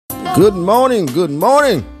Good morning, good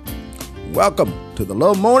morning. Welcome to the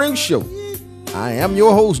Love Morning Show. I am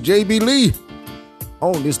your host, JB Lee,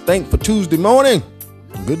 on this Thankful Tuesday morning.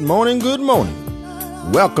 Good morning, good morning.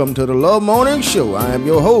 Welcome to the Love Morning Show. I am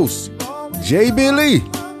your host, JB Lee,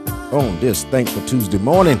 on this Thankful Tuesday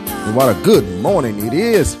morning. And what a good morning it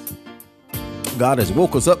is. God has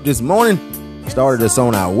woke us up this morning, started us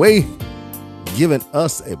on our way, giving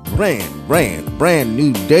us a brand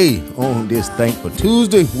new day on this Thankful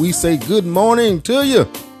Tuesday. We say good morning to you.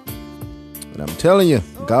 And I'm telling you,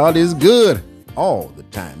 God is good all the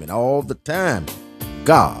time. And all the time,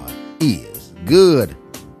 God is good.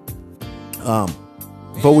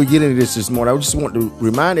 Before we get into this morning, I just want to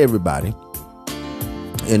remind everybody,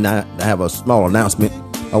 and I have a small announcement.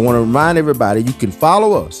 I want to remind everybody you can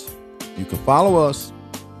follow us. You can follow us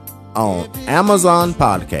on Amazon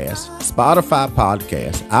Podcast, Spotify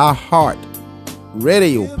Podcast, iHeart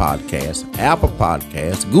Radio Podcast, Apple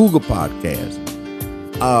Podcast, Google Podcast.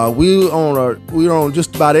 We're on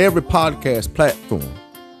just about every podcast platform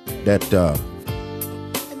that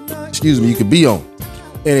you can be on.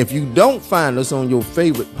 And if you don't find us on your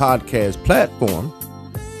favorite podcast platform,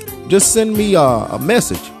 just send me a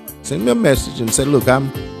message. Send me a message and say, look,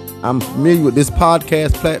 I'm familiar with this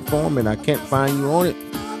podcast platform and I can't find you on it.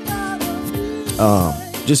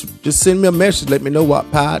 Just send me a message. Let me know what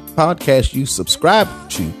podcast you subscribe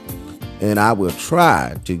to, and I will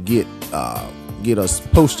try to get us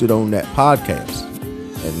posted on that podcast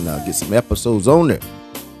and get some episodes on there.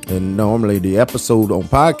 And normally the episode on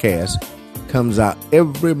podcast comes out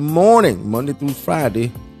every morning, Monday through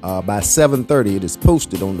Friday, by 7:30. It is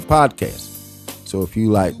posted on the podcast. So if you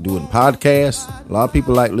like doing podcasts, a lot of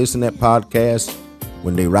people like listening to podcasts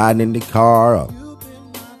when they're riding in the car or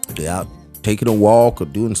they're out taking a walk or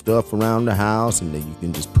doing stuff around the house, and then you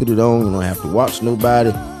can just put it on. You don't have to watch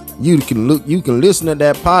nobody. You can listen to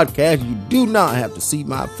that podcast. You do not have to see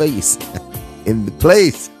my face in the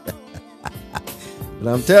place. But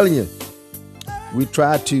I'm telling you, we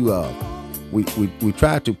try to we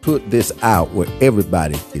try to put this out where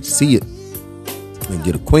everybody can see it and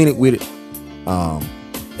get acquainted with it.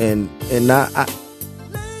 And I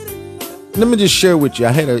let me just share with you.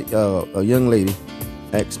 I had a young lady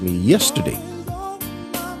asked me yesterday,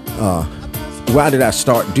 why did I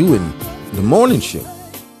start doing the morning show?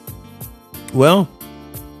 Well,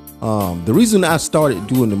 the reason I started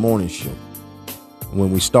doing the morning show,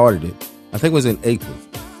 when we started it, I think it was in April,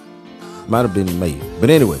 might have been May, but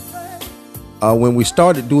anyway, when we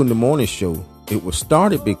started doing the morning show, it was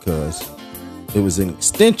started because it was an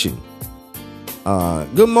extension.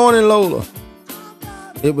 Good morning, Lola.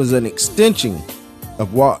 It was an extension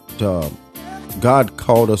of what God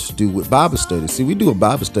called us to do with Bible study. See, we do a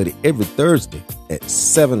Bible study every Thursday at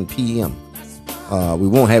 7 p.m. We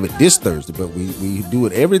won't have it this Thursday, but we do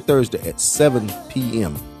it every Thursday at 7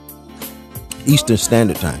 p.m. Eastern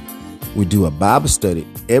Standard Time. We do a Bible study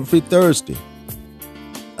every Thursday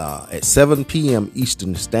at 7 p.m.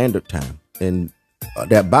 Eastern Standard Time. And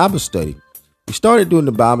that Bible study, we started doing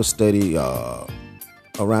the Bible study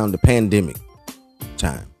around the pandemic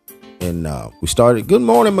time. And we started, good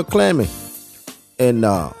morning, McClammy. And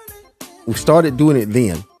we started doing it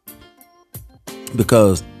then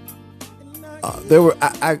because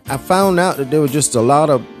I found out that there were just a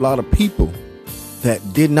lot of people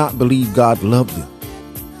that did not believe God loved them.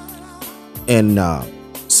 And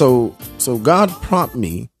so God prompted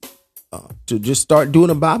me to just start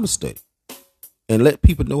doing a Bible study and let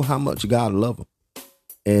people know how much God loved them.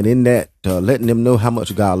 And in that, letting them know how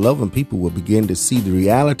much God loved them, people will begin to see the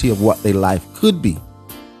reality of what their life could be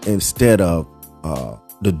instead of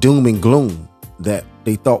the doom and gloom that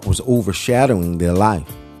they thought was overshadowing their life.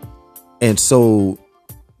 And so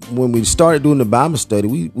when we started doing the Bible study,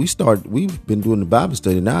 we've been doing the Bible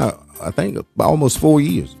study now, I think about almost 4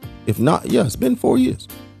 years. If not, yeah, it's been 4 years.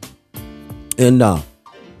 And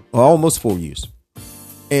almost 4 years.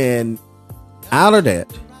 And out of that,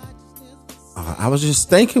 I was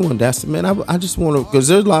just thinking one day, I said, man, I just want to, because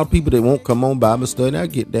there's a lot of people that won't come on Bible study. I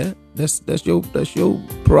get that. That's your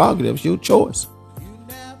prerogative, it's your choice.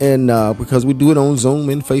 And because we do it on Zoom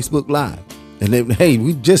and Facebook Live. And then, hey,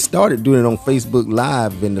 we just started doing it on Facebook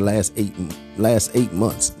Live in the last eight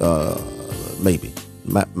months, maybe.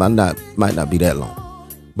 Might not be that long.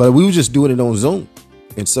 But we were just doing it on Zoom.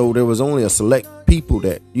 And so there was only a select people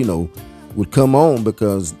that, would come on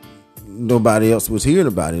because nobody else was hearing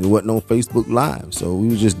about it. It wasn't on Facebook Live. So we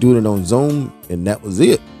were just doing it on Zoom, and that was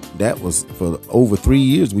it. That was for over 3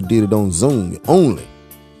 years. We did it on Zoom only.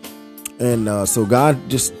 And so God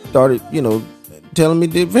just started, telling me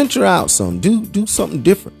to venture out some, do something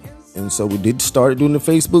different. And so we started doing the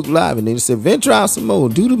Facebook Live, and then they said, venture out some more,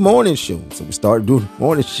 do the morning show. So we started doing the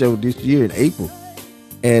morning show this year in April.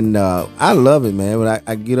 And I love it, man. When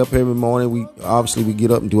I get up every morning, we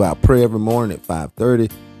get up and do our prayer every morning at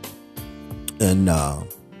 5:30. And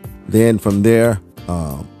then from there,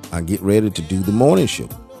 I get ready to do the morning show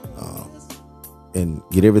and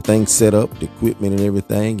get everything set up, the equipment and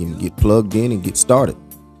everything, and get plugged in and get started.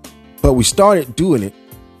 But we started doing it,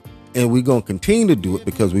 and we're going to continue to do it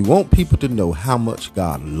because we want people to know how much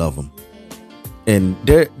God loves them. And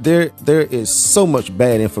there is so much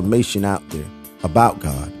bad information out there about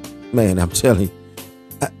God. Man, I'm telling you,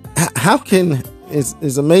 how can,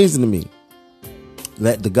 it's amazing to me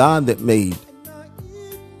that the God that made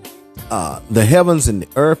the heavens and the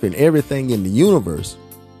earth and everything in the universe,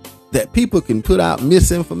 that people can put out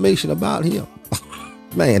misinformation about him.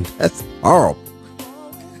 Man, that's horrible.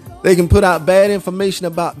 They can put out bad information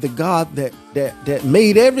about the God that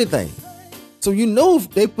made everything. So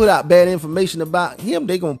if they put out bad information about him,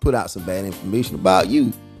 they're going to put out some bad information about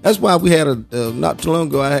you. That's why we had not too long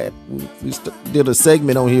ago, we did a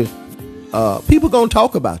segment on here. People going to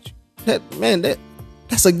talk about you.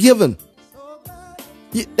 That's a given.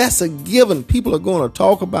 That's a given. People are going to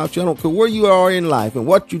talk about you. I don't care where you are in life and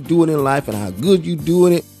what you're doing in life and how good you're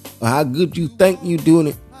doing it or how good you think you're doing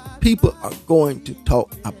it. People are going to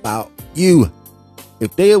talk about you.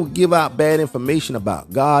 If they will give out bad information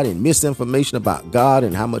about God and misinformation about God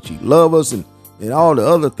and how much he loves us and all the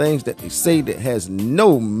other things that they say that has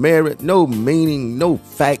no merit, no meaning, no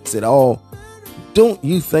facts at all, don't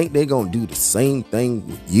you think they're going to do the same thing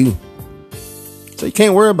with you? So you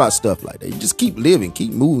can't worry about stuff like that. You just keep living,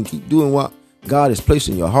 keep moving, keep doing what God has placed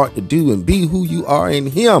in your heart to do and be who you are in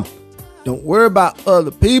him. Don't worry about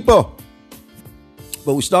other people.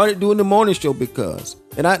 But we started doing the morning show because,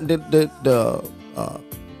 and the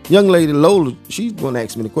young lady Lola, she's going to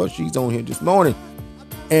ask me the question. She's on here this morning.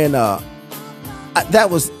 And that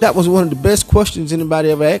was one of the best questions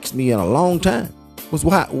anybody ever asked me in a long time, was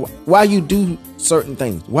why you do certain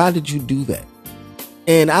things. Why did you do that?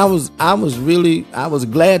 And I was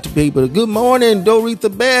glad to be able to. Good morning,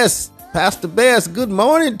 Doretha Best, Pastor Best. Good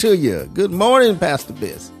morning to you. Good morning, Pastor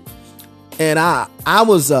Best. And I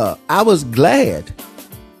was glad.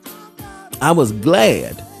 I was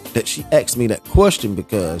glad that she asked me that question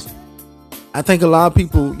because I think a lot of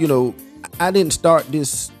people, I didn't start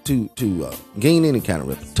this to gain any kind of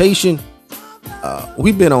reputation.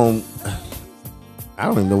 We've been on. I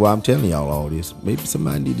don't even know why I'm telling y'all all this. Maybe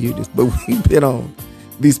somebody need to hear this, but we've been on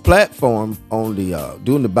these platforms on the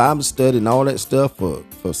doing the Bible study and all that stuff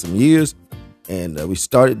for some years, and we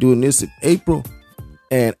started doing this in April,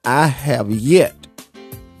 and I have yet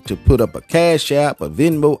to put up a Cash App, a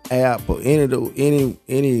Venmo app, or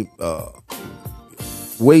any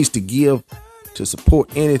ways to give to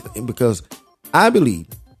support anything, because I believe,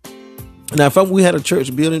 now if we had a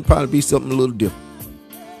church building, it'd probably be something a little different,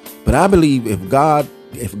 but I believe if God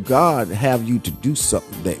have you to do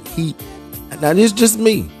something that he. Now, this is just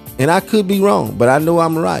me, and I could be wrong, but I know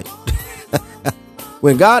I'm right.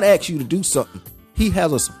 When God asks you to do something, he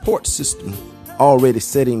has a support system already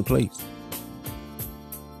set in place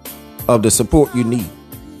of the support you need.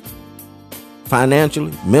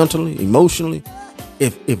 Financially, mentally, emotionally.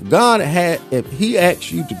 If he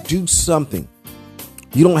asks you to do something,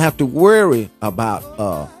 you don't have to worry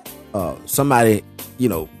about somebody,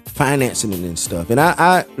 financing it and stuff. And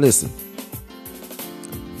I listen.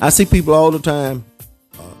 I see people all the time,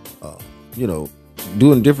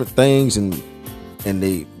 doing different things, and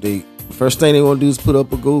they first thing they want to do is put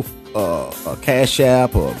up a Cash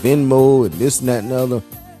App or a Venmo and this and that and the other.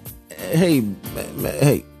 Hey,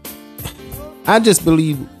 hey, I just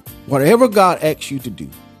believe whatever God asks you to do,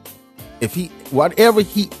 whatever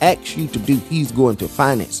he asks you to do, he's going to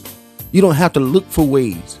finance it. You don't have to look for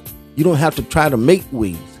ways. You don't have to try to make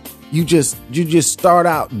ways. You just start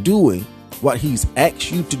out doing what he's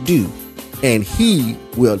asked you to do, and he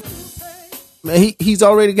will. Man, he's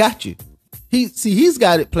already got you. He's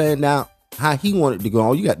got it planned out how he wanted to go.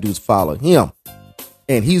 All you got to do is follow him,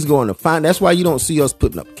 and he's going to find. That's why you don't see us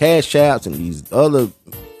putting up Cash Apps and these other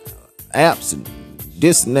apps and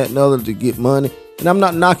this and that and other to get money. And I'm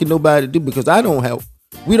not knocking nobody to do, because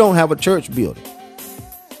we don't have a church building,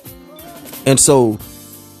 and so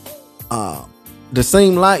the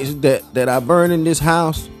same lights that I burn in this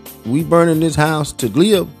house. We burn in this house to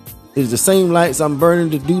live is the same lights I'm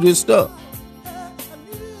burning to do this stuff.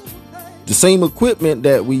 The same equipment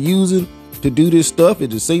that we using to do this stuff is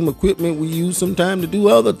the same equipment we use sometimes to do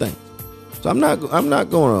other things. So I'm not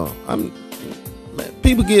gonna.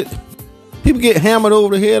 People get hammered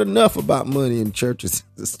over the head enough about money in churches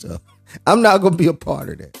and stuff. I'm not gonna be a part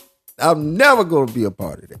of that. I'm never going to be a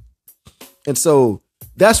part of that. And so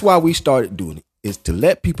that's why we started doing it, is to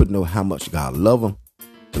let people know how much God loves them,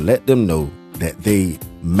 to let them know that they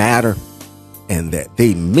matter and that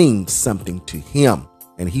they mean something to him.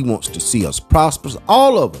 And he wants to see us prosperous,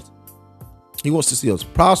 all of us. He wants to see us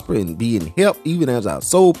prosper and be in health, even as our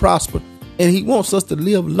soul prosper. And he wants us to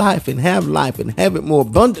live life and have it more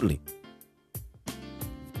abundantly.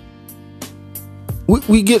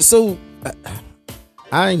 We get so,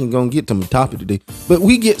 I ain't going to get to my topic today, but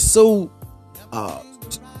we get so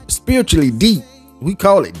spiritually deep. We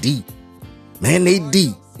call it deep. Man, they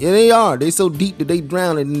deep. Yeah, they are. They so deep that they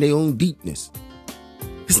drown in their own deepness.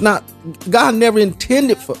 It's not, God never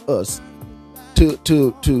intended for us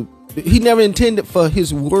he never intended for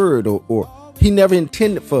his word or he never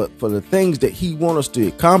intended for the things that he wants us to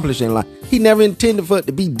accomplish in life. He never intended for it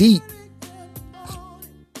to be deep.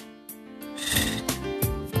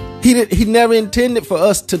 He never intended for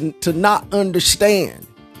us to not understand.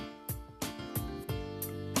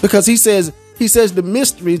 Because he says the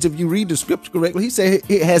mysteries, if you read the scripture correctly, he said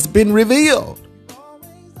it has been revealed.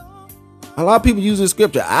 A lot of people use the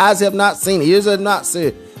scripture. Eyes have not seen, ears have not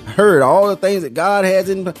heard all the things that God has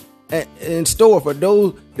in store for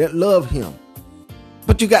those that love him.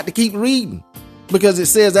 But you got to keep reading, because it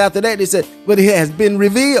says after that, it said, but it has been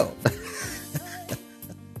revealed.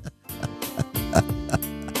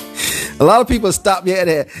 A lot of people stop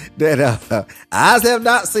at that eyes have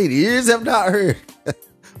not seen, ears have not heard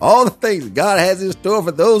all the things God has in store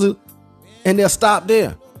for those who, and they'll stop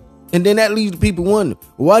there. And then that leaves the people wondering,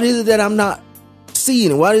 what is it that I'm not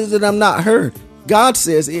seeing? What is it I'm not heard? God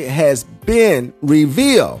says it has been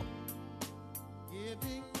revealed.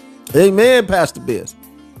 Amen, Pastor Biz.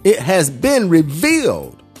 It has been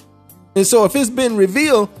revealed. And so if it's been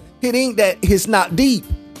revealed, it ain't that it's not deep.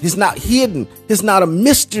 It's not hidden. It's not a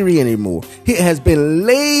mystery anymore. It has been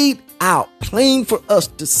laid out plain for us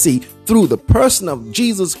to see through the person of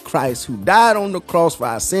Jesus Christ, who died on the cross for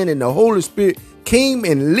our sin, and the Holy Spirit came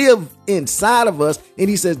and lived inside of us. And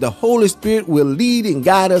he says the Holy Spirit will lead and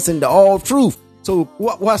guide us into all truth. So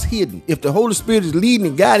what's hidden? If the Holy Spirit is leading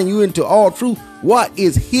and guiding you into all truth, what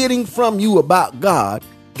is hidden from you about God,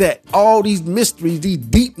 that all these mysteries, these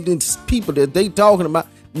deep people that they talking about,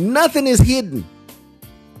 nothing is hidden.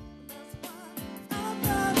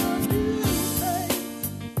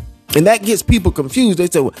 And that gets people confused. They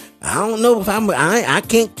say, well, I don't know if I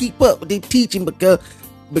can't keep up with their teaching because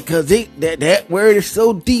that word is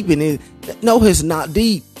so deep. And no, it's not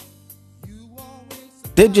deep.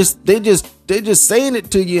 They're just saying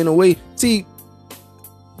it to you in a way. See,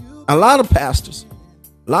 a lot of pastors,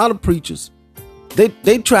 a lot of preachers,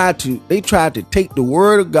 they try to take the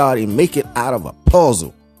word of God and make it out of a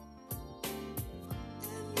puzzle.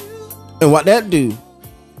 And what that do,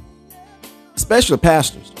 especially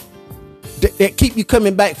pastors, that keep you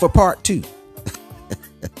coming back for part 2.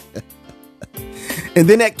 And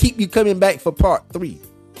then that keep you coming back for part 3.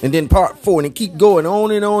 And then part 4. And it keep going on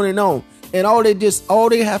and on and on. And all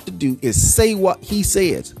they have to do is say what he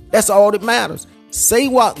says. That's all that matters. Say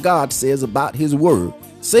what God says about his word.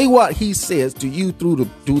 Say what he says to you through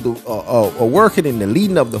the working and the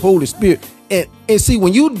leading of the Holy Spirit. And see,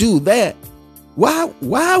 when you do that,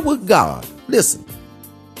 why would God, listen,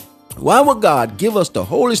 why would God give us the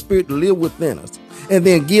Holy Spirit to live within us, and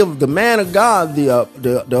then give the man of God,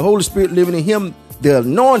 the Holy Spirit living in him, the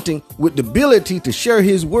anointing with the ability to share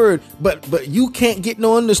his word, but you can't get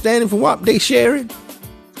no understanding from what they sharing?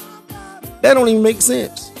 That don't even make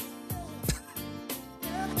sense.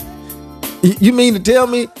 You mean to tell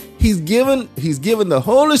me he's given the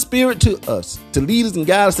Holy Spirit to us to lead us and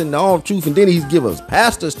guide us into all truth, and then he's given us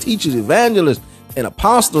pastors, teachers, evangelists, and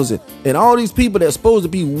apostles, and all these people that are supposed to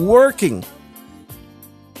be working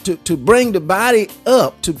to bring the body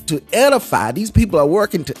up, to edify. These people are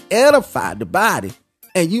working to edify the body.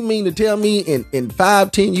 And you mean to tell me in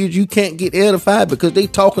 5-10 years you can't get edified because they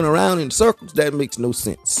talking around in circles? That makes no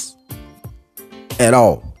sense at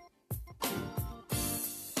all.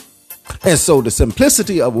 And so the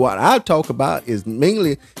simplicity of what I talk about is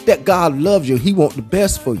mainly that God loves you. He wants the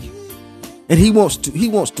best for you. And he wants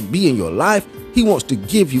to be in your life. He wants to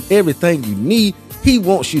give you everything you need. He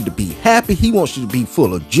wants you to be happy. He wants you to be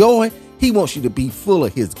full of joy. He wants you to be full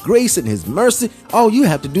of his grace and his mercy. All you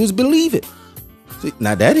have to do is believe it. See,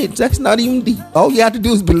 now that's not even deep. All you have to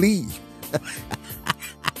do is believe.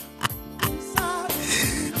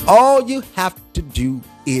 All you have to do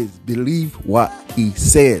is believe what he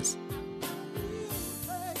says.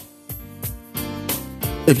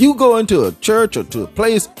 If you go into a church or to a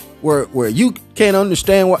place where you can't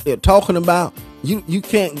understand what they're talking about, you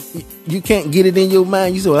can't get it in your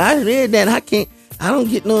mind. You say, well, I read that. I don't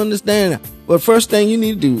get no understanding. But first thing you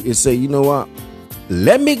need to do is say, you know what?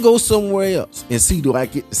 Let me go somewhere else and see, do I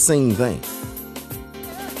get the same thing?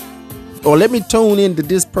 Or let me tune into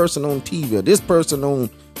this person on TV or this person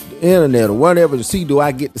on the internet or whatever to see, do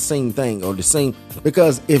I get the same thing or the same?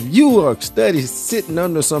 Because if you are studying sitting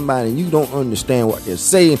under somebody and you don't understand what they're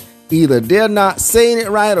saying, either they're not saying it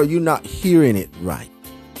right or you're not hearing it right.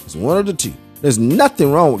 It's one of the two. There's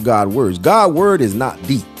nothing wrong with God's words. God's word is not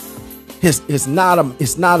deep. It's not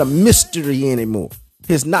a mystery anymore.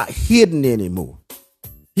 It's not hidden anymore.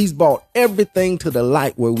 He's brought everything to the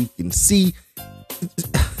light where we can see.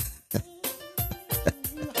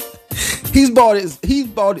 He's brought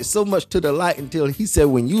it so much to the light until he said,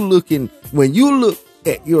 when you look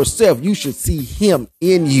at yourself, you should see him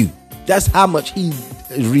in you. That's how much he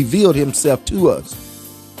revealed himself to us.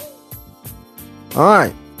 All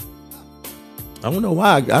right. I don't know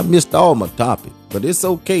why I missed all my topic, but it's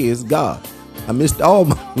okay. It's God. I missed all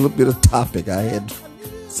my little bit of topic I had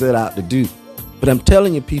set out to do. But I'm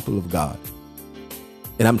telling you, people of God,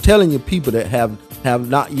 and I'm telling you, people that have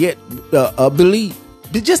not yet believed,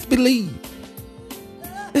 to just believe.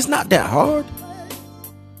 It's not that hard.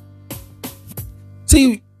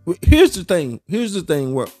 See, here's the thing. Here's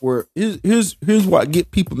what get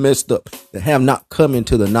people messed up that have not come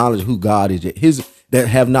into the knowledge of who God is yet. That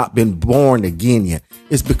have not been born again yet.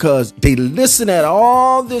 It's because they listen at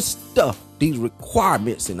all this stuff, these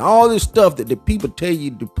requirements and all this stuff that the people tell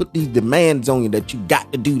you to put these demands on you, that you got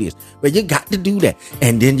to do this, but you got to do that,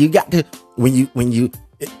 and then you got to when you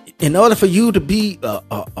in order for you to be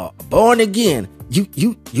born again,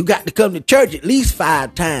 you got to come to church at least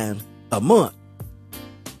 5 times a month,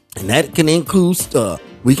 and that can include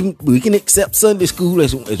we can accept Sunday school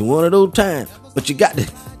as one of those times, but you got to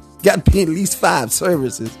be at least 5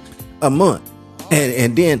 services a month,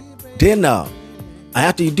 and then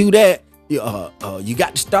after you do that, you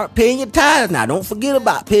got to start paying your tithes. Now, don't forget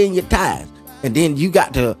about paying your tithes, and then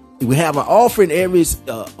we have an offering every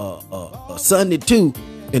Sunday too.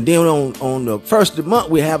 And then on the first of the month,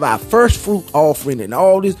 we have our first fruit offering and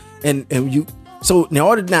all this. So in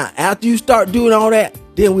order now, after you start doing all that,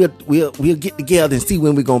 then we'll get together and see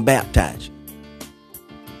when we're going to baptize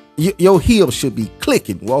you. Your heels should be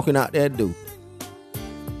clicking walking out that door.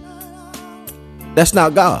 That's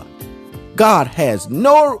not God. God has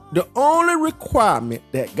the only requirement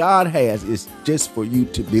that God has is just for you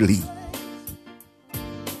to believe.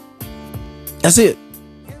 That's it.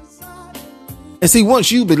 And see,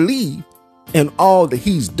 once you believe in all that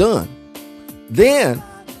he's done, then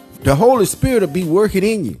the Holy Spirit will be working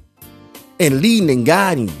in you and leading and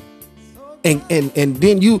guiding you. And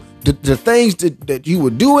then the things that you were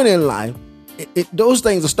doing in life, those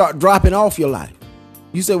things will start dropping off your life.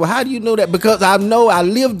 You say, well, how do you know that? Because I know I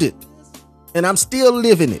lived it and I'm still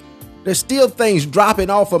living it. There's still things dropping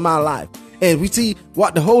off of my life. And we see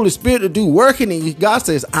what the Holy Spirit will do working in you. God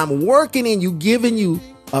says, I'm working in you, giving you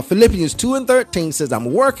Philippians 2:13 says,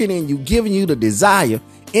 I'm working in you, giving you the desire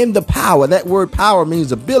in the power. That word power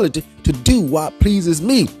means ability to do what pleases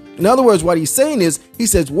me. In other words, what he's saying is, he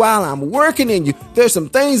says, while I'm working in you, there's some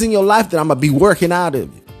things in your life that I'm going to be working out of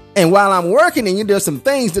you. And while I'm working in you, there's some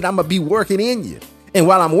things that I'm going to be working in you. And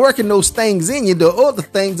while I'm working those things in you, the other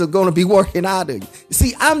things are going to be working out of you. You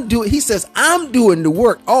see, he says, I'm doing the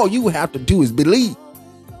work. All you have to do is believe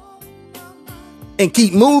and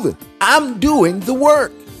keep moving. I'm doing the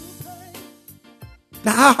work.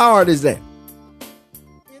 Now, how hard is that?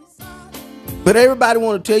 But everybody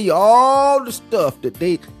want to tell you all the stuff that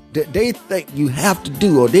they think you have to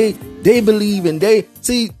do, or they believe in.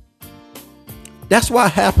 See, that's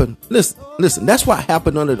what happened. Listen, that's what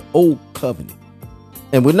happened under the old covenant.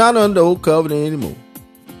 And we're not under the old covenant anymore.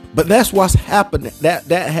 But that's what's happened.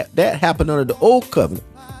 That happened under the old covenant.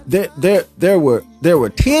 There were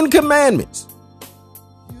 10 commandments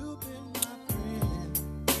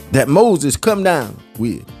that Moses come down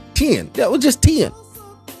with. 10. That was just 10.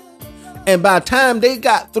 And by the time they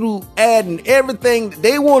got through adding everything that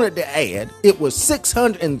they wanted to add, it was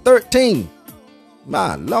 613.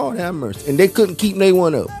 My Lord have mercy. And they couldn't keep neither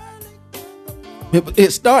one of them.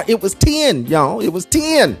 It was 10, y'all. It was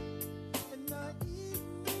 10.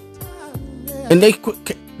 And they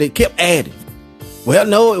kept adding. Well,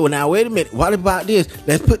 no, now wait a minute. What about this?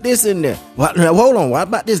 Let's put this in there. Now, hold on. What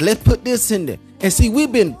about this? Let's put this in there. And see,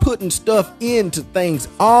 we've been putting stuff into things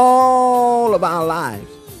all of our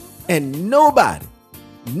lives. And nobody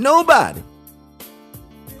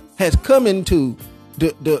has come into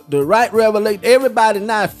the right revelation. Everybody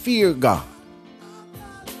now fear God.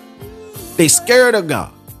 They scared of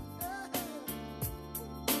God.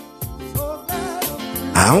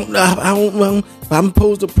 I don't know if I'm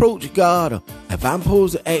supposed to approach God, or If I'm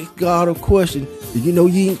supposed to ask God a question, you know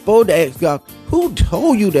you ain't supposed to ask God. Who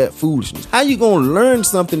told you that foolishness? How you going to learn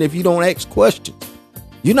something if you don't ask questions?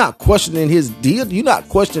 You're not questioning his deal. You're not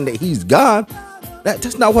questioning that he's God.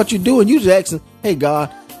 That's not what you're doing. You're just asking, hey, God,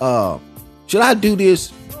 should I do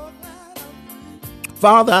this?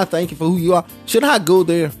 Father, I thank you for who you are. Should I go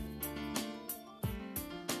there?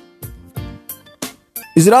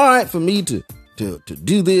 Is it all right for me to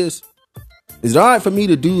do this? Is it all right for me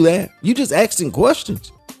to do that? You just asking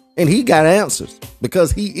questions. And he got answers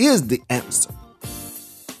because he is the answer.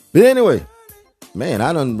 But anyway, man,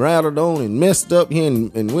 I done rattled on and messed up here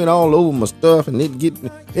and went all over my stuff. And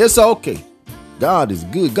it's okay. God is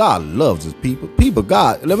good. God loves his people.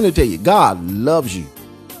 God, let me tell you, God loves you.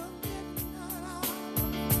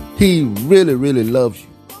 He really, really loves you.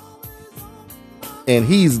 And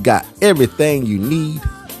he's got everything you need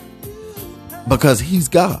because he's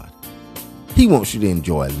God. He wants you to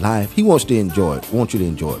enjoy life. He wants you to enjoy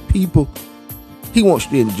people. He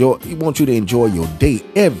wants you to enjoy your day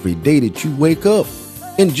every day that you wake up.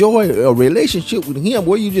 Enjoy a relationship with him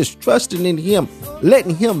where you're just trusting in him,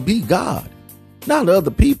 letting him be God, not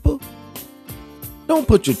other people. Don't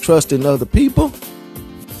put your trust in other people.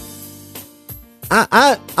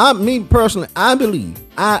 Me personally, I believe.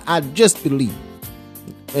 I just believe.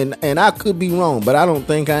 And I could be wrong, but I don't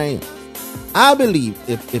think I am. I believe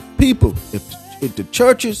if the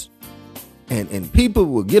churches and people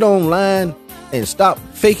will get online and stop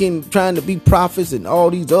faking, trying to be prophets and all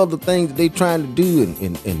these other things that they trying to do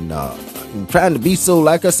and trying to be so,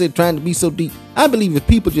 like I said, trying to be so deep. I believe if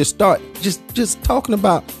people just start just talking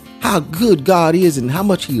about how good God is and how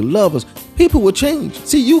much he loves us, people will change.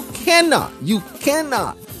 See, you cannot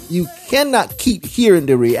keep hearing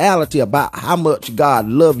the reality about how much God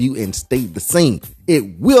loves you and stay the same.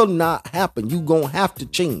 It will not happen. You're going to have to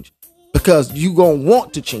change because you're going to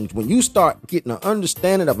want to change. When you start getting an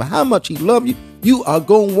understanding of how much he loves you, you are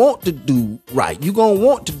going to want to do right. You're going to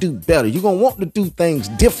want to do better. You're going to want to do things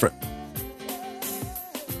different.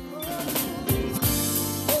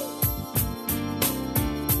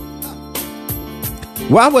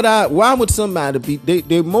 Why would somebody be,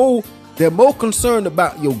 they're more concerned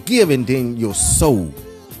about your giving than your soul.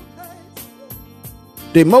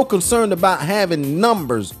 They're more concerned about having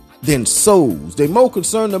numbers than souls. They're more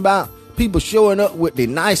concerned about people showing up with their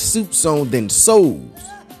nice suits on than souls.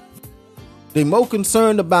 They're more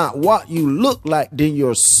concerned about what you look like than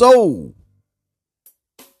your soul.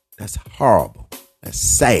 That's horrible. That's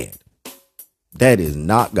sad. That is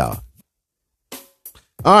not God.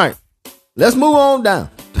 All right, let's move on down.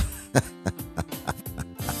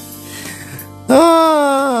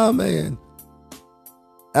 Oh, man.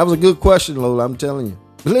 That was a good question, Lola, I'm telling you.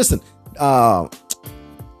 But listen,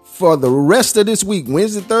 for the rest of this week,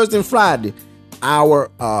 Wednesday, Thursday, and Friday, our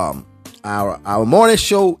morning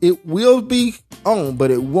show, it will be on,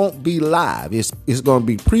 but it won't be live. It's going to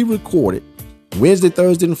be pre-recorded Wednesday,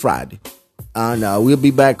 Thursday, and Friday. And we'll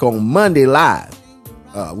be back on Monday live.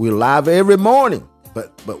 We're live every morning.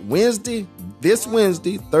 But this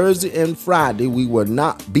Wednesday, Thursday, and Friday, we will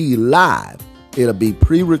not be live. It'll be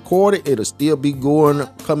pre-recorded. It'll still be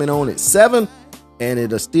coming on at 7, and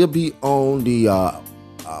it'll still be on the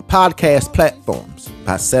podcast platforms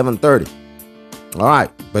by 7:30. All right,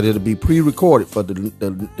 but it'll be pre-recorded for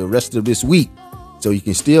the rest of this week, so you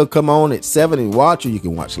can still come on at 7 and watch, or you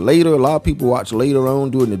can watch later. A lot of people watch later on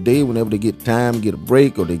during the day whenever they get time, get a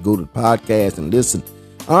break, or they go to the podcast and listen.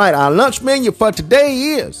 All right, our lunch menu for today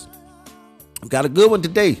is, we've got a good one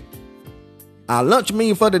today. Our lunch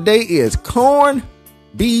menu for today is corned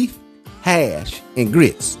beef hash and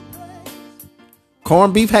grits.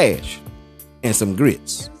 Corned beef hash and some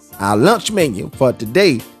grits. Our lunch menu for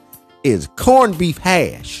today is corned beef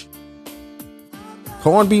hash.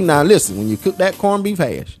 Corned beef. Now listen, when you cook that corned beef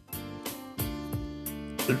hash,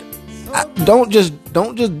 don't just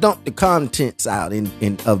dump the contents out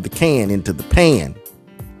of the can into the pan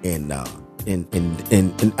and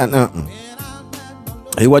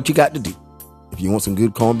hey, what you got to do? If you want some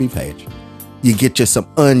good corned beef hash, you get you some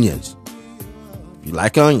onions. If you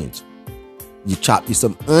like onions, you chop you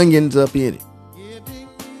some onions up in it.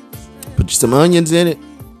 Put you some onions in it,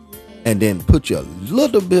 and then put you a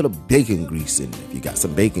little bit of bacon grease in it. If you got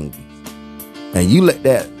some bacon grease, and you let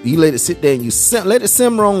it sit there and let it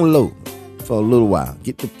simmer on low for a little while.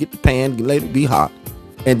 Get the pan, let it be hot,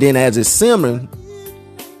 and then as it's simmering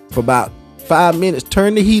for about 5 minutes,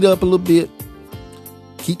 turn the heat up a little bit.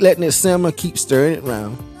 Keep letting it simmer, keep stirring it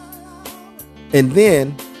around. And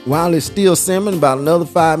then, while it's still simmering, about another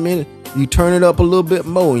 5 minutes, you turn it up a little bit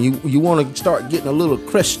more. And you want to start getting a little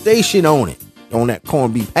crustation on it, on that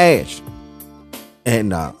corned beef hash.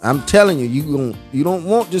 And I'm telling you, you don't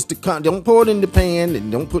want just to don't pour it in the pan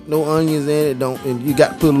and don't put no onions in it. And you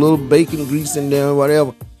got to put a little bacon grease in there or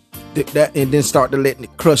whatever. That and then start to letting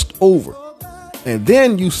it crust over. And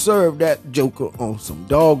then you serve that joker on some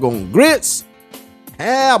doggone grits.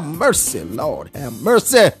 Have mercy, Lord, have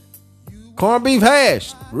mercy. Corned beef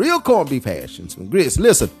hash, real corned beef hash and some grits.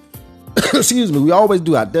 Listen, excuse me, we always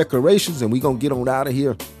do our decorations and we gonna get on out of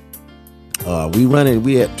here.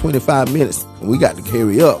 We at 25 minutes and we got to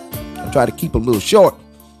carry up. I try to keep a little short.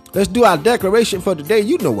 Let's do our declaration for today.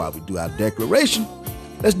 You know why we do our declaration.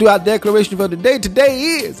 Let's do our declaration for today. Today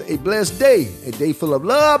is a blessed day, a day full of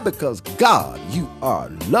love because God, you are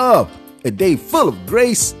love. A day full of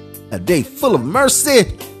grace, a day full of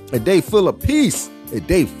mercy, a day full of peace, a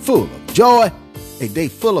day full of joy, a day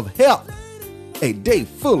full of health, a day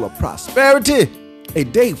full of prosperity, a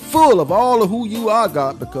day full of all of who you are,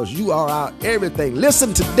 God, because you are our everything.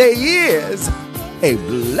 Listen, today is a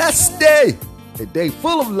blessed day, a day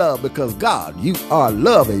full of love because God, you are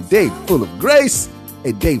love, a day full of grace,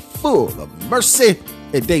 a day full of mercy,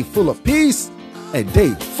 a day full of peace, a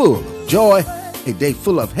day full of joy, a day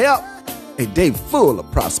full of health, a day full of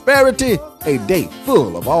prosperity, a day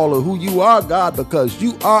full of all of who you are, God, because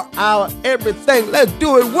you are our everything. Let's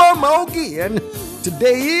do it one more again.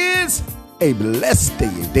 Today is a blessed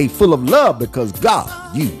day, a day full of love because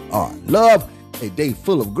God, you are love, a day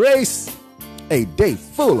full of grace, a day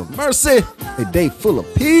full of mercy, a day full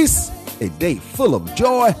of peace, a day full of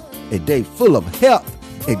joy, a day full of health,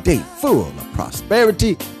 a day full of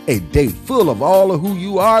prosperity, a day full of all of who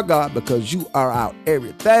you are, God, because you are our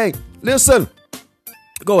everything. Listen,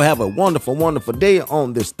 go have a wonderful, wonderful day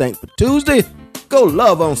on this Thankful Tuesday. Go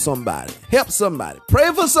love on somebody, help somebody,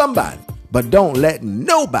 pray for somebody. But don't let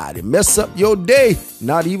nobody mess up your day,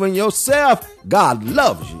 not even yourself. God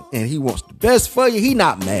loves you and he wants the best for you. He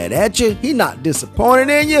not mad at you. He not disappointed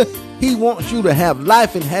in you. He wants you to have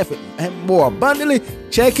life and have it more abundantly.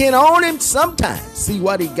 Check in on him sometimes. See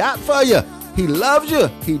what he got for you. He loves you.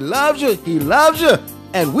 He loves you. He loves you.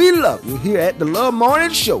 And we love you here at the Love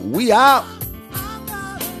Morning Show. We out.